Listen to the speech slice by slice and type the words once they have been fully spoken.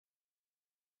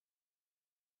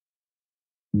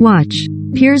Watch.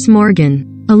 Piers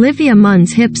Morgan. Olivia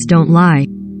Munn's hips don't lie.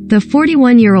 The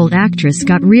 41-year-old actress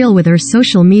got real with her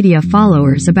social media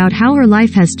followers about how her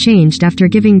life has changed after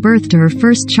giving birth to her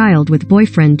first child with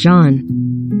boyfriend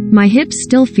John. "My hips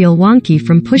still feel wonky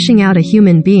from pushing out a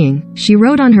human being," she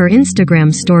wrote on her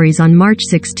Instagram stories on March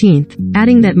 16,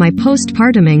 adding that my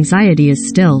postpartum anxiety is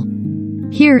still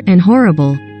here and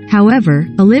horrible. However,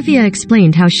 Olivia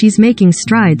explained how she's making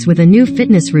strides with a new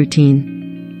fitness routine.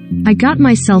 "I got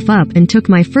myself up and took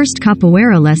my first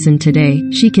capoeira lesson today,"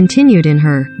 she continued in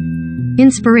her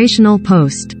inspirational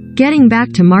post. "Getting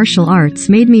back to martial arts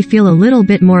made me feel a little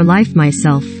bit more life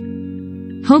myself.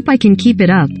 Hope I can keep it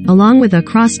up," along with a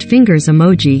crossed fingers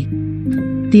emoji.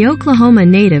 The Oklahoma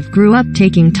native grew up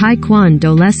taking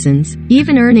Taekwondo lessons,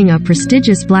 even earning a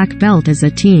prestigious black belt as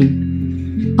a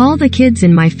teen. "All the kids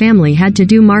in my family had to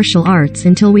do martial arts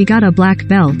until we got a black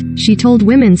belt," she told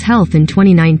Women's Health in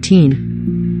 2019.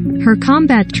 Her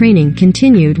combat training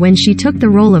continued when she took the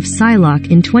role of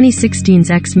Psylocke in 2016's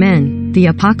X-Men: The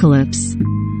Apocalypse.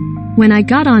 "When I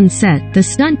got on set, the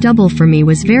stunt double for me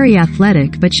was very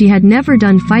athletic, but she had never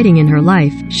done fighting in her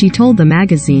life," she told the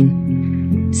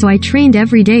magazine. "So I trained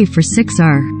every day for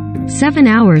 7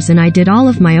 hours and I did all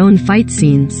of my own fight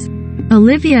scenes."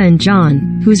 Olivia and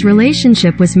John, whose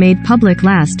relationship was made public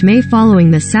last May following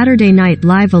the Saturday Night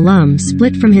Live alum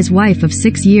split from his wife of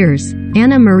 6 years,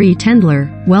 Anna Marie Tendler,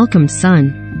 welcomed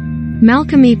son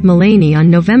Malcolm Mulaney on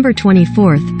November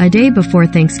 24, a day before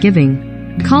Thanksgiving.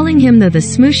 Calling him the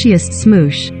smooshiest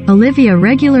smoosh, Olivia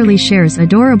regularly shares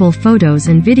adorable photos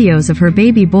and videos of her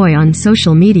baby boy on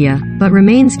social media, but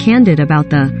remains candid about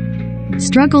the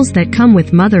struggles that come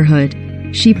with motherhood.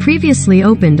 She previously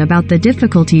opened about the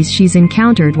difficulties she's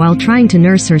encountered while trying to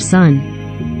nurse her son.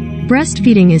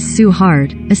 "Breastfeeding is so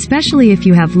hard, especially if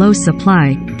you have low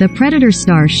supply," the Predator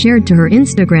star shared to her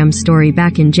Instagram story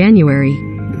back in January.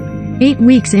 8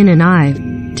 weeks in and I've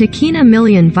taken a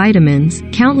million vitamins,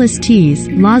 countless teas,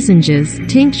 lozenges,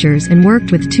 tinctures and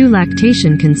worked with 2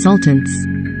 lactation consultants.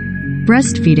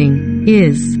 Breastfeeding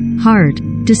is hard.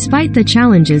 Despite the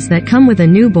challenges that come with a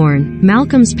newborn,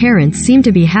 Malcolm's parents seem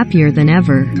to be happier than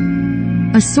ever.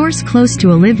 A source close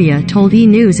to Olivia told E!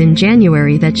 News in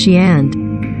January that she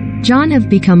and John have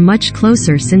become much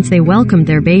closer since they welcomed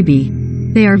their baby.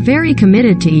 "They are very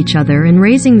committed to each other and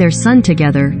raising their son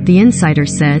together," the insider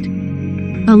said.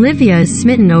 Olivia is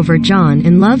smitten over John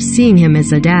and loves seeing him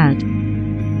as a dad.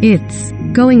 "It's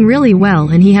going really well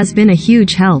and he has been a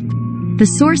huge help." The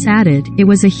source added, "It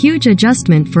was a huge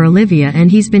adjustment for Olivia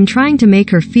and he's been trying to make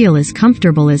her feel as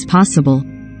comfortable as possible."